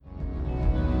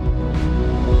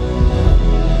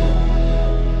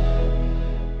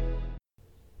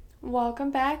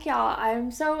welcome back, y'all. I'm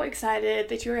so excited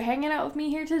that you are hanging out with me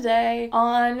here today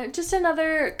on just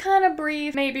another kind of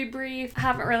brief, maybe brief,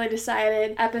 haven't really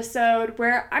decided episode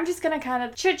where I'm just gonna kind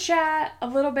of chit chat a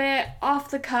little bit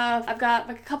off the cuff. I've got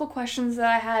like a couple questions that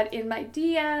I had in my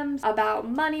DMs about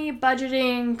money,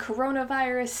 budgeting,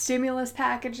 coronavirus, stimulus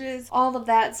packages, all of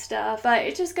that stuff, but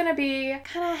it's just gonna be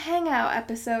kind of hangout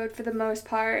episode for the most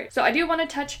part. So I do want to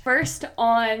touch first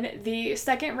on the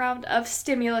second round of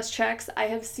stimulus checks. I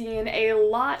have seen a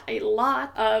lot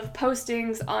of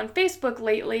postings on Facebook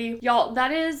lately. Y'all,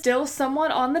 that is still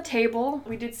somewhat on the table.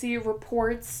 We did see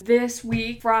reports this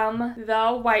week from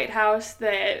the White House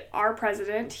that our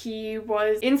president, he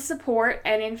was in support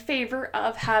and in favor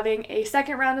of having a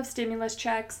second round of stimulus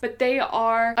checks, but they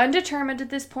are undetermined at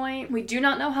this point. We do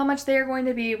not know how much they are going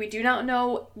to be. We do not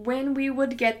know when we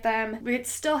would get them. It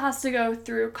still has to go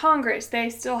through Congress. They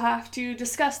still have to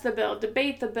discuss the bill,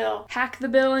 debate the bill, hack the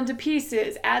bill into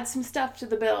pieces, add some stuff to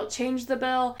the bill, change the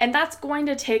bill, and that's going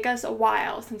to take us a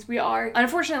while since we are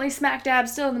unfortunately smack dab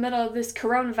still in the middle of this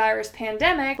coronavirus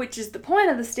pandemic, which is the point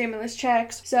of the stimulus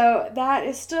checks. So that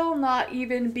is still not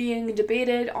even being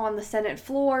debated on the Senate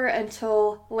floor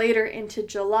until later into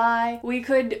July. We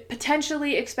could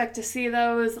potentially expect to see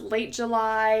those late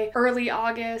July, early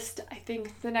August. I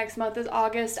think the next month is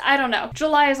August. I don't know.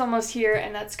 July is almost here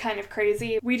and that's kind of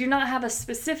crazy. We do not have a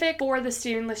specific for the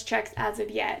stimulus checks as of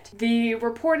yet. The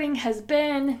reporting has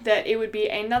been that it would be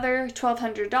another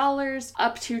 $1,200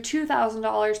 up to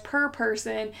 $2,000 per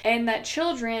person, and that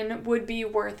children would be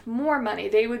worth more money.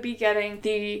 They would be getting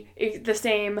the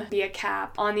same via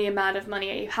cap on the amount of money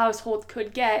a household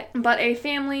could get, but a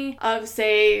family of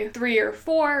say 3 or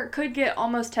 4 could get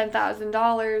almost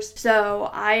 $10,000. So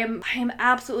I am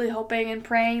absolutely hoping and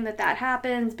praying that that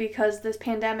happens, because this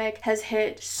pandemic has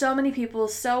hit so many people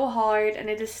so hard and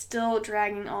it is still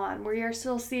dragging on. We are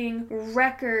still seeing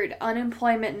record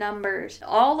unemployment numbers.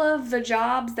 All of the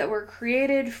jobs that were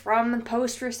created from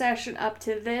post-recession up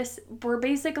to this were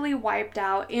basically wiped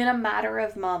out in a matter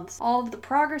of months. All of the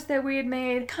progress that we had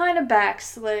made kind of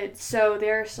backslid. So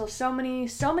there are still so many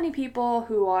people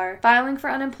who are filing for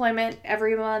unemployment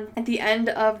every month. At the end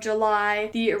of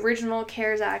July, the original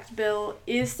CARES Act bill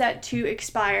is set to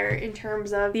expire in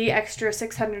terms of the extra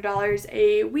 $600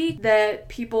 a week that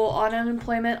people on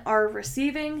unemployment are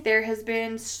receiving. There has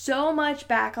been so much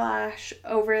backlash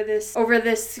over this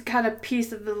kind of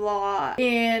piece of the law,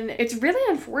 and it's really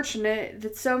unfortunate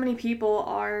that so many people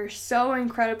are so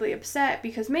incredibly upset,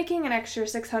 because making an extra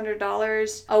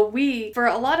 $600 a week for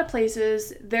a lot of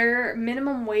places, their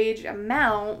minimum wage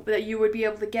amount that you would be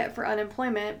able to get for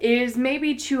unemployment is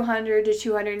maybe $200 to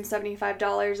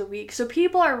 $275 a week. So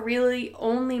people are really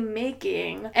only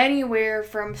making anywhere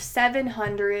from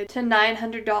 $700 to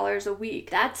 $900 a week.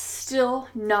 That's still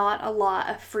not a lot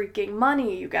of freaking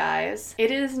money, you guys.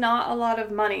 It is not a lot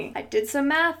of money. I did some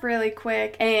math really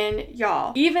quick, and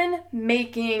y'all, even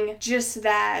making just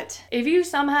that, if you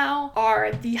somehow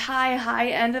are the high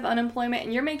end of unemployment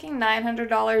and you're making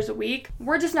 $900 a week,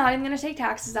 we're just not even going to take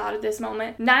taxes out at this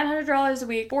moment. $900 a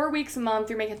week, 4 weeks a month,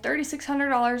 you're making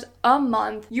 $3,600 a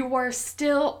month. You are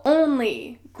still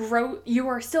only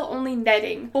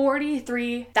netting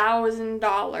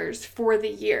 $43,000 for the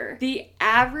year. The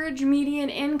average median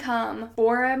income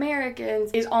for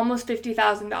Americans is almost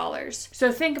 $50,000.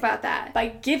 So think about that. By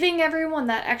giving everyone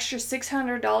that extra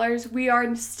 $600, we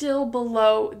are still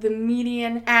below the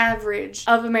median average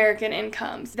of American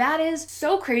incomes. That is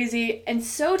so crazy and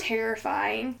so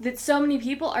terrifying that so many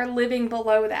people are living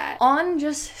below that. On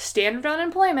just standard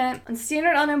unemployment,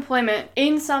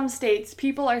 in some states,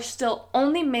 people are still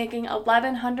only making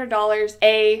 $1,100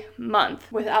 a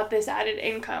month without this added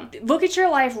income. Look at your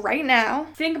life right now.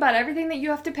 Think about everything that you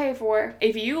have to pay for.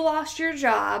 If you lost your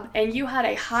job and you had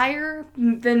a higher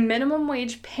than minimum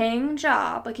wage paying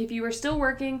job, like if you were still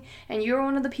working and you're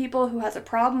one of the people who has a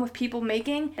problem with people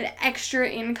making an extra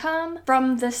income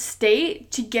from the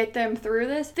state to get them through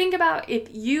this, think about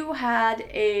if you had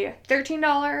a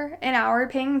 $13 an hour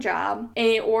paying job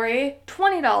or a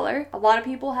 $20. A lot of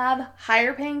people have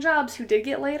higher paying jobs who did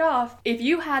get laid off. If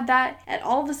you had that and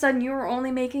all of a sudden you were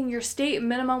only making your state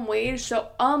minimum wage, so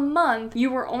a month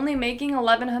you were only making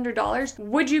 $1,100,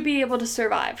 would you be able to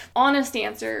survive? Honest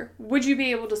answer, would you be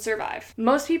able to survive?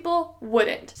 Most people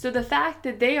wouldn't. So the fact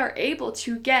that they are able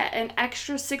to get an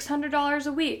extra $600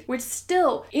 a week, which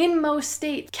still in most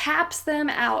states caps them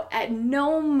out at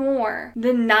no more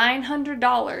than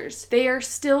 $900, they are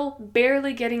still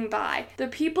barely getting by. The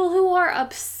people who are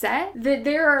upset that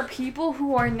there are people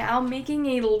who are now making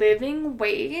a living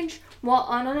wage while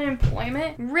on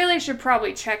unemployment, really should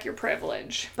probably check your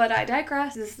privilege. But I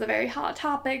digress. This is a very hot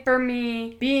topic for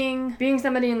me, being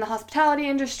somebody in the hospitality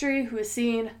industry who has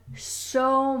seen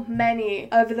so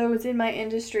many of those in my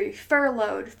industry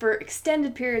furloughed for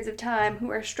extended periods of time,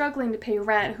 who are struggling to pay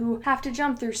rent, who have to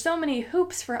jump through so many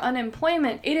hoops for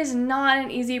unemployment. It is not an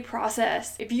easy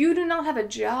process. If you do not have a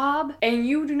job and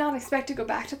you do not expect to go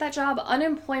back to that job,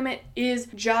 unemployment is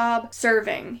job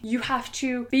serving. You have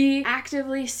to be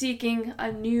actively seeking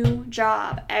a new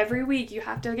job every week. You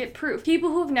have to get proof. People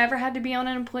who have never had to be on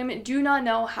unemployment do not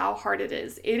know how hard it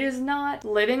is. It is not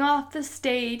living off the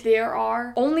state. There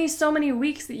are only so many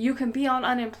weeks that you can be on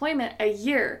unemployment a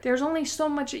year. There's only so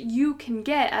much you can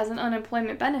get as an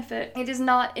unemployment benefit. It is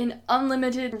not an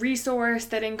unlimited resource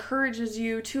that encourages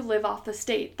you to live off the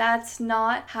state. That's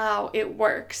not how it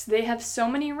works. They have so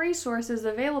many resources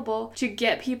available to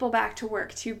get people back to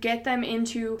work, to get them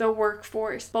into the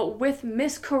workforce. But with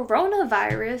Miss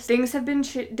Coronavirus, things have been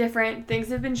different. Things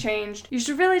have been changed. You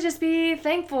should really just be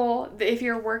thankful that if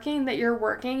you're working, that you're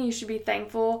working. You should be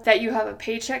thankful that you have a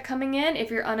paycheck coming in. If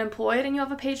you're unemployed and you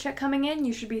have a paycheck coming in,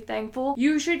 you should be thankful.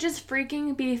 You should just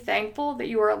freaking be thankful that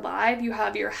you are alive, you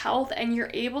have your health, and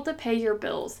you're able to pay your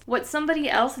bills. What somebody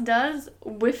else does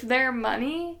with their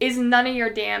money is none of your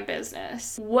damn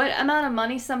business. What amount of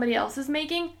money somebody else is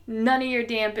making, none of your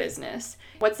damn business.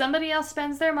 What somebody else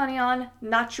spends their money on,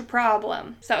 not your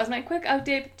problem. So that was my quick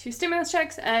update to stimulus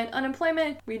checks and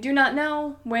unemployment. We do not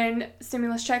know when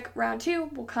stimulus check round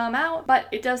 2 will come out, but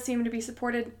it does seem to be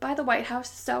supported by the White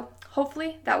House, so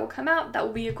hopefully that will come out. That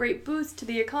will be a great boost to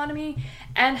the economy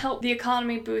and help the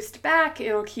economy boost back.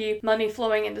 It'll keep money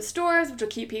flowing into stores, which will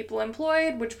keep people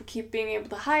employed, which will keep being able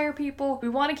to hire people. We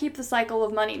want to keep the cycle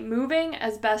of money moving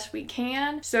as best we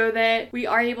can so that we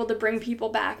are able to bring people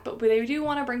back, but we do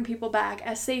want to bring people back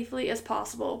as safely as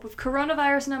possible. With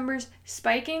coronavirus numbers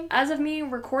spiking, as of me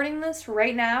recording this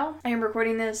right now, I am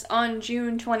recording this on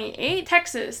June 28th,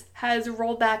 Texas has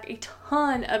rolled back a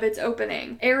ton of its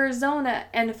opening. Arizona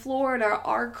and Florida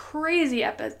are crazy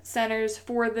epicenters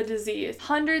for the disease.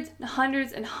 Hundreds and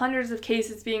hundreds and hundreds of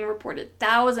cases being reported.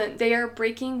 Thousands. They are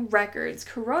breaking records.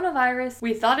 Coronavirus,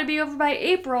 we thought it'd be over by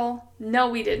April. No,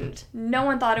 we didn't. No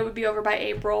one thought it would be over by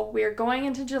April. We are going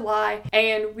into July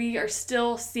and we are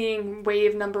still seeing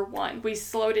wave number 1. We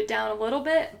slowed it down a little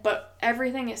bit, but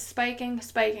everything is spiking.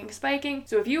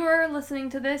 So if you are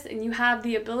listening to this and you have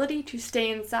the ability to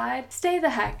stay inside, stay the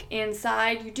heck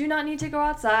inside. You do not need to go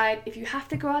outside. If you have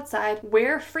to go outside,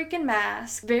 wear a freaking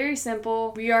mask. Very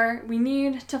simple. We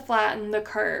need to flatten the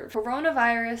curve.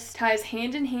 Coronavirus ties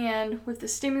hand in hand with the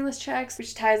stimulus checks,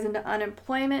 which ties into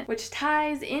unemployment, which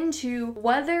ties into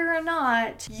whether or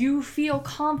not you feel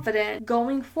confident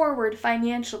going forward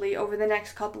financially over the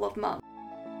next couple of months.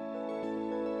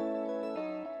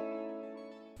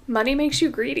 Money makes you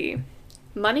greedy.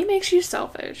 Money makes you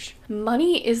selfish.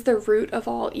 Money is the root of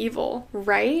all evil,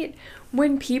 right?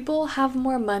 When people have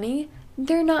more money,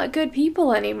 they're not good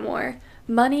people anymore.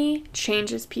 Money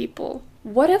changes people.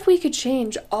 What if we could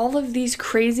change all of these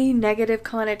crazy negative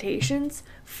connotations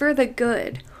for the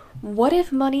good? What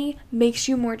if money makes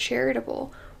you more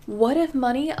charitable? What if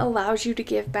money allows you to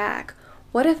give back?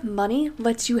 What if money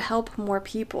lets you help more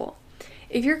people?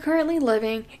 If you're currently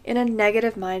living in a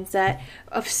negative mindset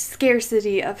of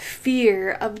scarcity, of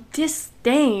fear, of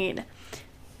disdain,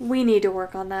 we need to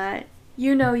work on that.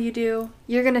 You know you do.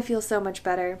 You're going to feel so much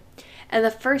better. And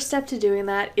the first step to doing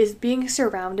that is being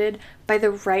surrounded by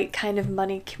the right kind of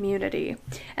money community.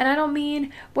 And I don't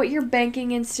mean what your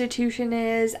banking institution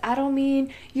is. I don't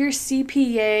mean your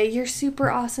CPA, your super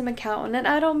awesome accountant. And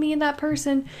I don't mean that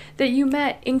person that you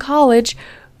met in college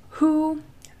who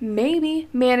maybe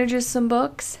manages some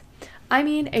books. I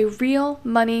mean a real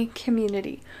money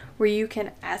community where you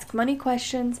can ask money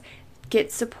questions,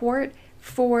 get support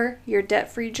for your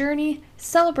debt-free journey,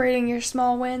 celebrating your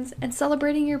small wins, and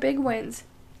celebrating your big wins,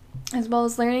 as well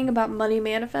as learning about money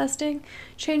manifesting,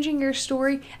 changing your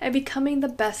story, and becoming the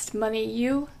best money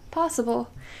you possible.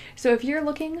 So if you're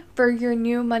looking for your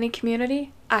new money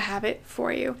community, I have it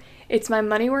for you. It's my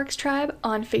MoneyWorks tribe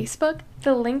on Facebook.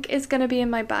 The link is going to be in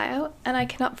my bio, and I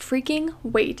cannot freaking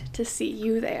wait to see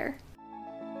you there.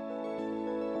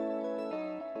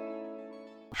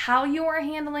 how you are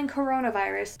handling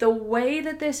coronavirus, the way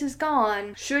that this is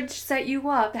gone, should set you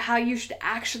up to how you should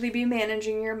actually be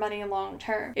managing your money long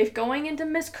term. If going into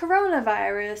Miss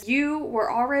Coronavirus, you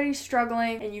were already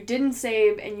struggling and you didn't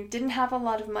save and you didn't have a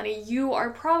lot of money, you are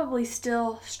probably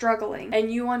still struggling,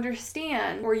 and you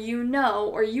understand, or you know,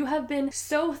 or you have been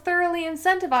so thoroughly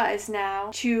incentivized now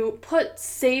to put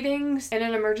savings and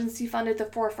an emergency fund at the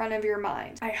forefront of your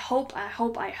mind. I hope,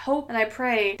 and I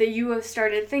pray that you have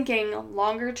started thinking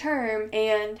longer term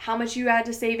and how much you add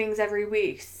to savings every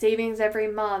week, savings every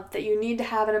month, that you need to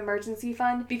have an emergency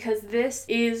fund, because this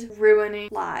is ruining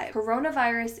lives.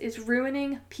 Coronavirus is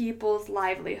ruining people's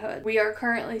livelihood. We are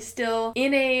currently still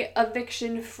in a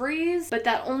eviction freeze, but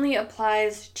that only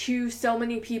applies to so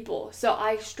many people. So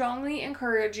I strongly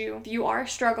encourage you, if you are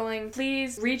struggling,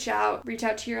 please reach out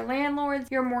to your landlords,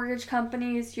 your mortgage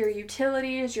companies, your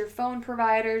utilities, your phone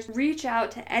providers. Reach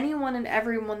out to anyone and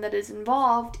everyone that is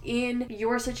involved in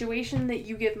your situation that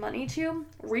you give money to.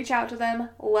 Reach out to them,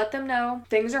 let them know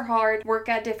things are hard, work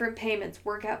out different payments,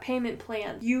 work out payment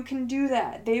plans. You can do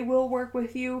that. They will work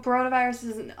with you. Coronavirus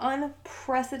is an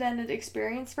unprecedented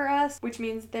experience for us, which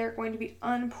means they're going to be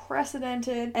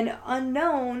unprecedented and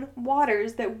unknown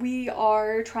waters that we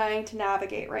are trying to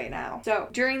navigate right now. So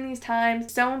during these times,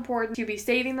 it's so important to be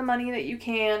saving the money that you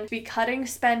can, to be cutting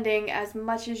spending as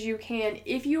much as you can.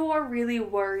 If you are really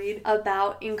worried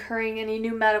about incurring any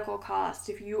new medical costs,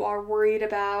 if you are worried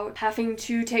about having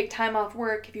to take time off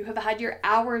work, if you have had your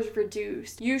hours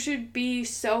reduced, you should be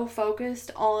so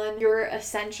focused on your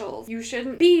essentials. You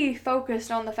shouldn't be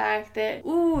focused on the fact that,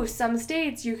 some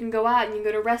states you can go out and you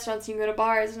can go to restaurants, you can go to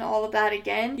bars and all of that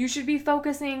again. You should be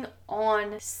focusing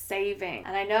on saving.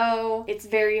 And I know it's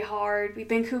very hard. We've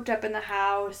been cooped up in the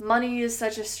house. Money is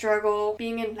such a struggle.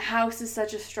 Being in the house is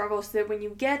such a struggle, so that when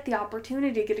you get the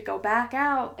opportunity to go back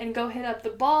out and go hit up the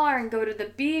bar and go to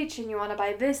the beach and you want to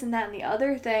buy this and that and the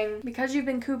other thing, because you've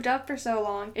been cooped up for so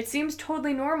long, it seems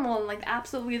totally normal and like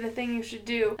absolutely the thing you should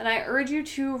do. And I urge you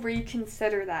to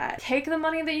reconsider that. Take the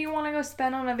money that you want to go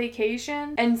spend on a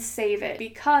vacation and save it,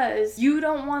 because you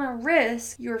don't want to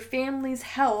risk your family's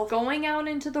health going out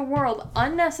into the world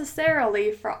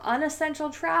unnecessarily for unessential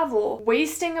travel,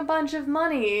 wasting a bunch of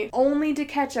money only to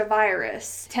catch a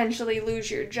virus, potentially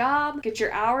lose your job, get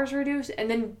your hours reduced, and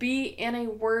then be in a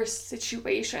worse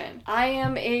situation. I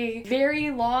am a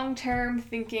very long-term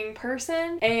thinking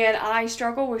person, and I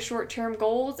struggle with short-term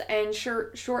goals and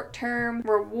short-term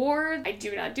rewards. I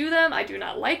do not do them. I do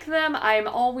not like them. I am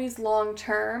always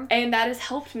long-term, and that has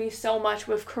helped me so much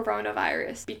with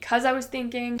coronavirus, because I was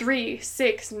thinking 3,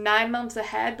 6, 9 months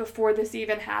ahead before this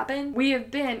even happened. We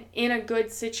have been in a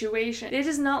good situation. It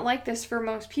is not like this for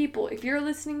most people. If you're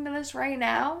listening to this right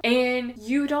now and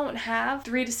you don't have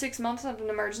 3 to 6 months of an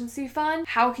emergency fund,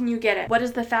 how can you get it? What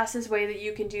is the fastest way that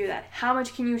you can do that? How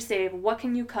much can you save? What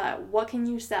can you cut? What can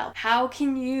you sell? How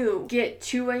can you get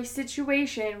to a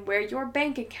situation where your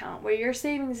bank account, where your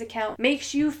savings account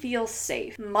makes you feel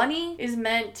safe? Money is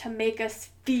meant to make us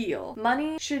feel.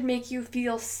 Money should make you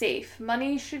feel safe.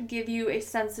 Money should give you a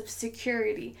sense of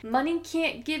security. Money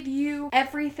can't give you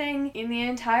everything in the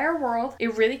entire world.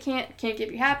 It really can't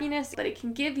give you happiness, but it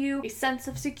can give you a sense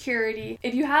of security.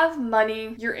 If you have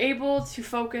money, you're able to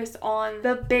focus on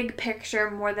the big picture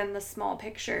more than the small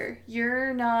picture.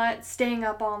 You're not staying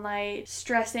up all night,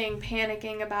 stressing,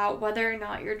 panicking about whether or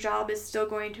not your job is still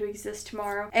going to exist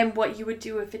tomorrow and what you would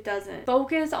do if it doesn't.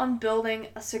 Focus on building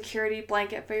a security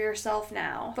blanket for yourself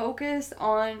now. Focus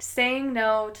on saying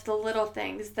no to the little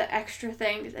things, the extra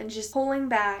things, and just pulling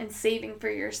back and saving for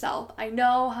yourself. I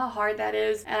know how hard that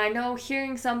is, and I know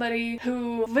hearing somebody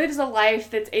who lives a life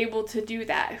that's able to do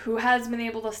that, who has been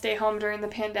able to stay home during the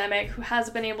pandemic, who has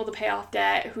been able to pay off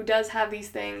debt, who does have these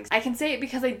things. I can say it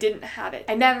because I didn't have it.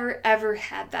 I never ever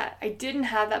had that. I didn't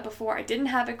have that before. I didn't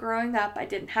have it growing up. I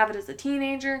didn't have it as a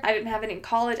teenager. I didn't have it in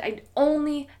college. I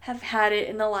only have had it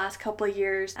in the last couple of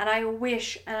years, and I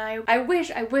wish I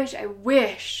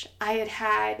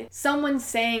had someone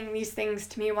saying these things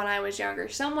to me when I was younger.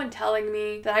 Someone telling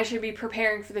me that I should be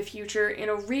preparing for the future in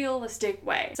a realistic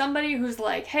way. Somebody who's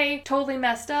like, hey, totally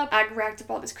messed up. I racked up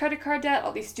all this credit card debt,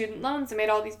 all these student loans, I made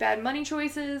all these bad money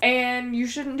choices, and you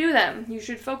shouldn't do them. You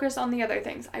should focus on the other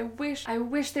things. I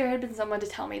wish there had been someone to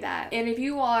tell me that. And if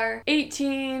you are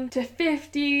 18 to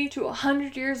 50 to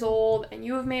 100 years old and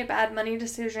you have made bad money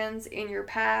decisions in your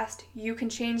past, you can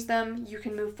change them. You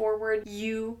can move forward.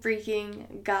 You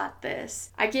freaking got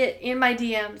this. I get in my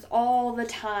DMs all the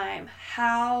time.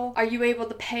 How are you able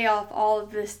to pay off all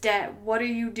of this debt? What are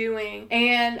you doing?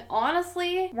 And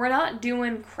honestly, we're not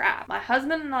doing crap. My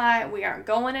husband and I, we aren't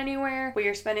going anywhere. We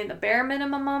are spending the bare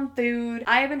minimum on food.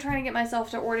 I have been trying to get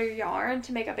myself to order yarn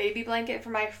to make a baby blanket for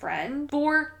my friend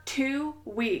for 2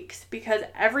 weeks because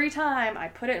every time I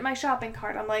put it in my shopping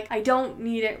cart, I'm like, I don't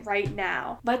need it right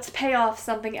now. Let's pay off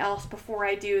something else before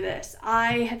I do this.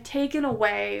 I have taken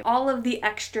away all of the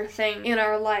extra thing in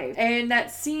our life, and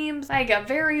that seems like a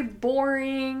very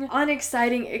boring,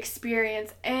 unexciting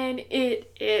experience, and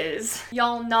it is.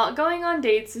 Y'all, not going on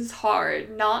dates is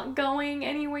hard. Not going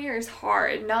anywhere is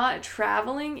hard. Not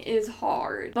traveling is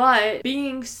hard. But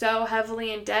being so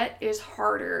heavily in debt is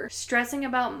harder. Stressing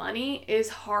about money is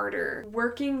harder.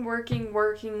 Working,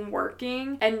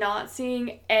 and not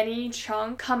seeing any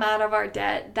chunk come out of our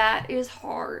debt, that is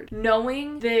hard.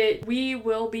 Knowing that we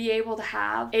will be able to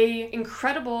have a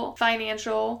incredible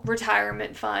financial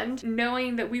retirement fund,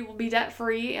 knowing that we will be debt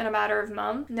free in a matter of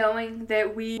months, knowing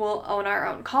that we will own our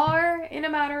own car in a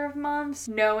matter of months,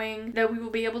 knowing that we will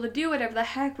be able to do whatever the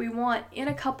heck we want in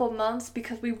a couple months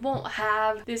because we won't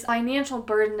have this financial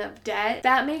burden of debt,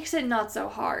 that makes it not so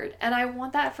hard. And I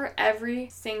want that for every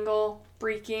single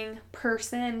freaking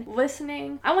person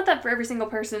listening. I want that for every single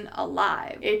person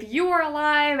alive. If you are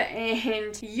alive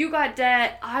and you got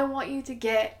debt, I want you to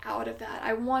get out of that.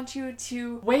 I want you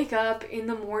to wake up in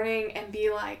the morning and be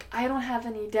like, I don't have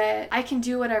any debt. I can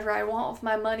do whatever I want with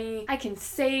my money. I can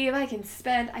save, I can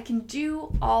spend, I can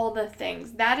do all the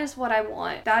things. That is what I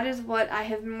want. That is what I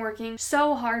have been working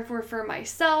so hard for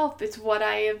myself. It's what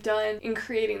I have done in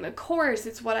creating the course.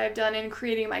 It's what I've done in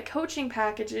creating my coaching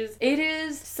packages. It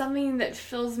is something that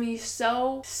fills me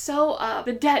so up.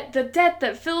 The debt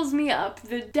that fills me up,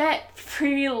 the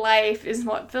debt-free life is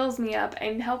what fills me up,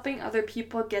 and helping other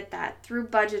people get that through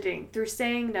budgeting, through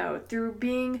saying no, through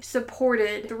being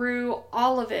supported, through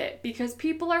all of it, because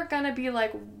people are gonna be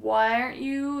like, why aren't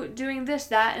you doing this,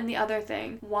 that, and the other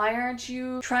thing? Why aren't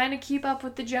you trying to keep up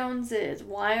with the Joneses?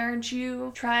 Why aren't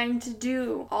you trying to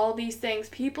do all these things?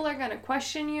 People are gonna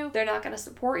question you. They're not gonna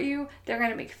support you. They're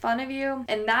gonna make fun of you,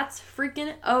 and that's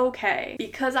freaking okay.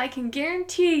 Because I can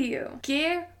guarantee you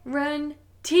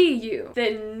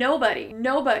that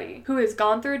nobody who has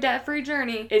gone through a debt-free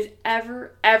journey is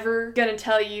ever gonna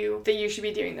tell you that you should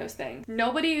be doing those things.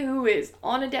 Nobody who is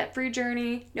on a debt-free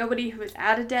journey, nobody who is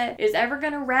out of debt is ever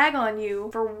gonna rag on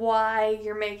you for why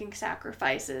you're making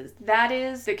sacrifices. That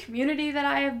is the community that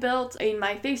I have built in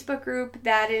my Facebook group.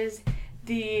 That is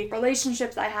the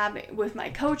relationships I have with my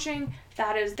coaching.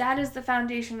 That is the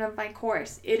foundation of my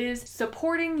course. It is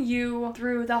supporting you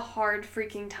through the hard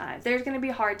freaking times. There's going to be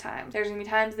hard times. There's going to be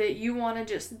times that you want to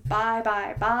just buy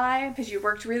because you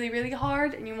worked really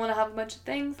hard and you want to have a bunch of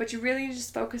things, but you really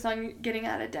just focus on getting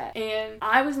out of debt. And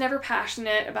I was never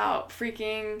passionate about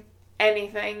freaking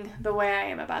anything the way I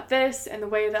am about this and the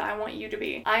way that I want you to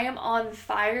be. I am on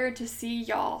fire to see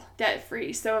y'all debt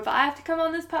free. So if I have to come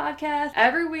on this podcast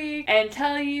every week and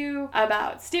tell you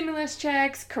about stimulus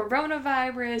checks,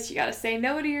 coronavirus, you gotta say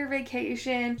no to your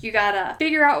vacation, you gotta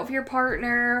figure out with your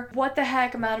partner what the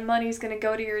heck amount of money is gonna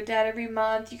go to your debt every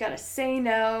month, you gotta say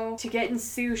no to getting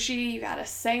sushi, you gotta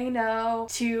say no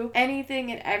to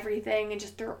anything and everything and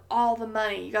just throw all the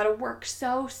money. You gotta work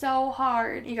so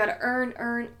hard. You gotta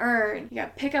earn. You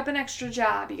gotta pick up an extra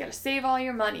job. You gotta save all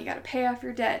your money. You gotta pay off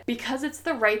your debt because it's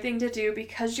the right thing to do,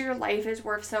 because your life is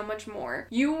worth so much more.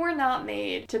 You were not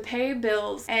made to pay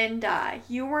bills and die.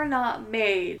 You were not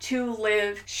made to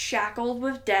live shackled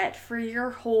with debt for your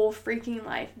whole freaking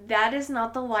life. That is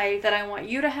not the life that I want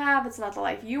you to have. It's not the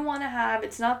life you want to have.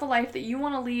 It's not the life that you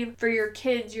want to leave for your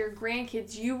kids, your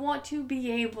grandkids. You want to be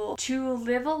able to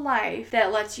live a life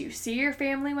that lets you see your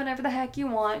family whenever the heck you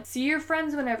want, see your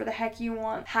friends whenever the heck you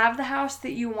want, have the house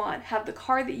that you want, have the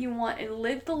car that you want, and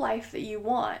live the life that you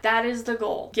want. That is the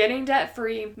goal. Getting debt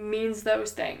free means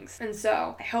those things. And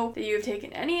so I hope that you have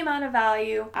taken any amount of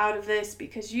value out of this,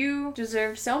 because you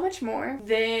deserve so much more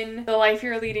than the life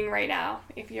you're leading right now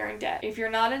if you're in debt. If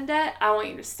you're not in debt, I want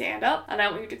you to stand up and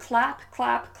I want you to clap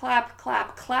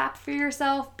for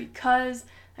yourself, because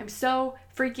I'm so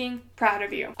freaking proud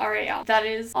of you. Alright, y'all. That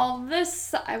is all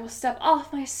this. I will step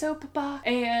off my soapbox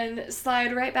and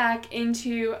slide right back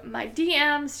into my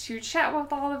DMs to chat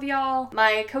with all of y'all.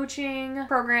 My coaching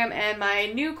program and my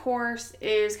new course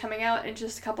is coming out in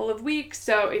just a couple of weeks,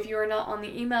 so if you are not on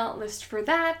the email list for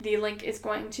that, the link is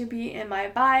going to be in my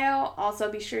bio.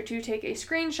 Also, be sure to take a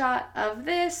screenshot of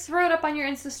this, throw it up on your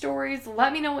Insta stories,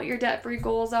 let me know what your debt-free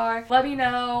goals are, let me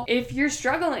know if you're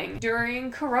struggling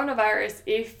during coronavirus,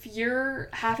 if you're you're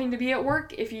having to be at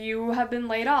work, if you have been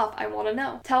laid off. I want to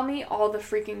know. Tell me all the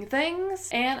freaking things,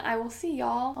 and I will see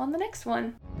y'all on the next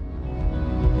one.